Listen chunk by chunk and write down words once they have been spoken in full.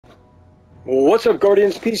What's up,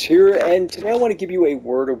 Guardians? Peace here, and today I want to give you a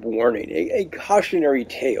word of warning, a cautionary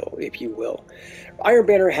tale, if you will. Iron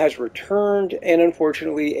Banner has returned, and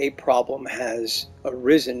unfortunately, a problem has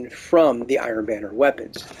arisen from the Iron Banner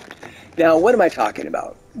weapons. Now, what am I talking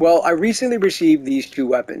about? Well, I recently received these two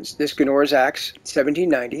weapons, this Gnora's Axe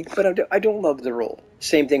 1790, but I don't love the roll.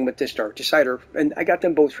 Same thing with this Dark Decider, and I got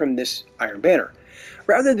them both from this Iron Banner.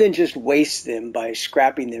 Rather than just waste them by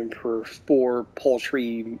scrapping them for four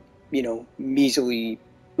paltry, measly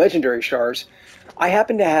legendary shards, I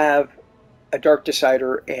happen to have a Dark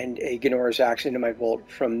Decider and a Gnora's Axe into my vault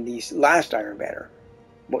from these last Iron Banner.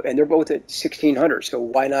 And they're both at 1600, so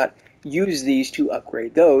why not use these to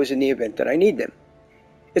upgrade those in the event that I need them?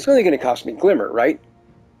 It's only going to cost me Glimmer, right?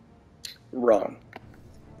 Wrong.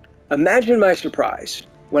 Imagine my surprise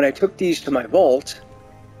when I took these to my vault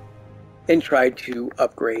and tried to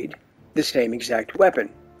upgrade the same exact weapon.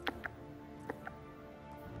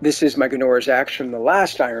 This is my Gnora's Axe from the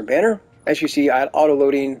last Iron Banner. As you see, I had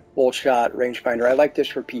auto-loading, bolt shot, rangefinder. I like this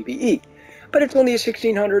for PvE. But it's only a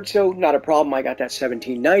 1600, so not a problem. I got that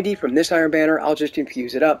 1790 from this Iron Banner. I'll just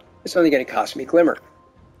infuse it up. It's only going to cost me Glimmer.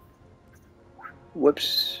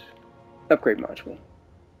 Whoops. Upgrade module.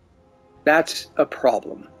 That's a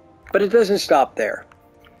problem. But it doesn't stop there.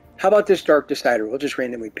 How about this Dark Decider? We'll just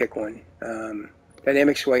randomly pick one.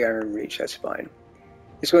 Dynamic Sway, Iron Reach, that's fine.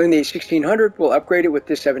 It's only the 1600. We'll upgrade it with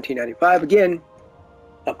this 1795. Again,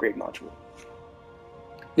 upgrade module.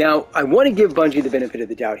 Now, I want to give Bungie the benefit of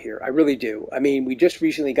the doubt here. I really do. I mean, we just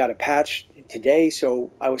recently got a patch today,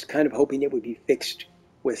 so I was kind of hoping it would be fixed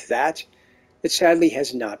with that. It sadly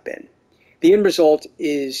has not been. The end result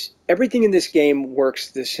is everything in this game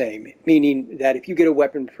works the same, meaning that if you get a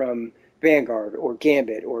weapon from Vanguard or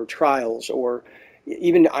Gambit or Trials or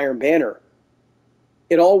even Iron Banner,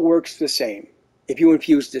 it all works the same. If you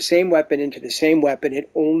infuse the same weapon into the same weapon,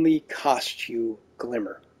 it only costs you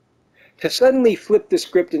Glimmer. To suddenly flip the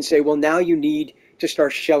script and say, well, now you need to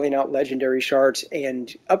start shelling out legendary shards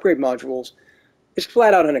and upgrade modules is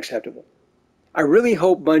flat out unacceptable. I really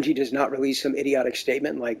hope Bungie does not release some idiotic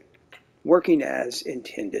statement like working as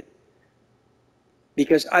intended.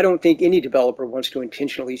 Because I don't think any developer wants to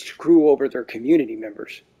intentionally screw over their community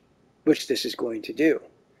members, which this is going to do.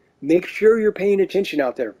 Make sure you're paying attention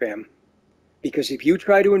out there, fam. Because if you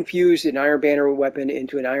try to infuse an Iron Banner weapon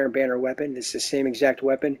into an Iron Banner weapon that's the same exact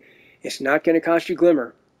weapon, it's not going to cost you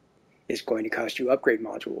Glimmer. It's going to cost you upgrade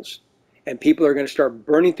modules. And people are going to start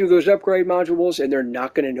burning through those upgrade modules, and they're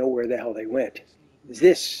not going to know where the hell they went.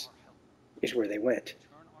 This is where they went.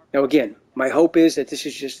 Now again, my hope is that this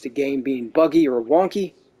is just the game being buggy or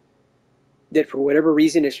wonky, that for whatever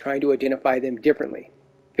reason is trying to identify them differently.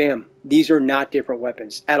 Fam, these are not different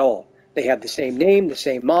weapons at all. They have the same name, the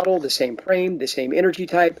same model, the same frame, the same energy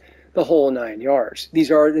type, the whole 9 yards.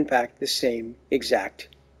 These are, in fact, the same exact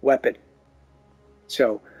weapon.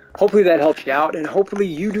 So, hopefully that helps you out, and hopefully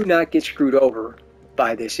you do not get screwed over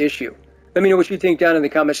by this issue. Let me know what you think down in the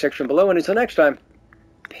comment section below, and until next time,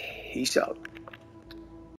 peace out.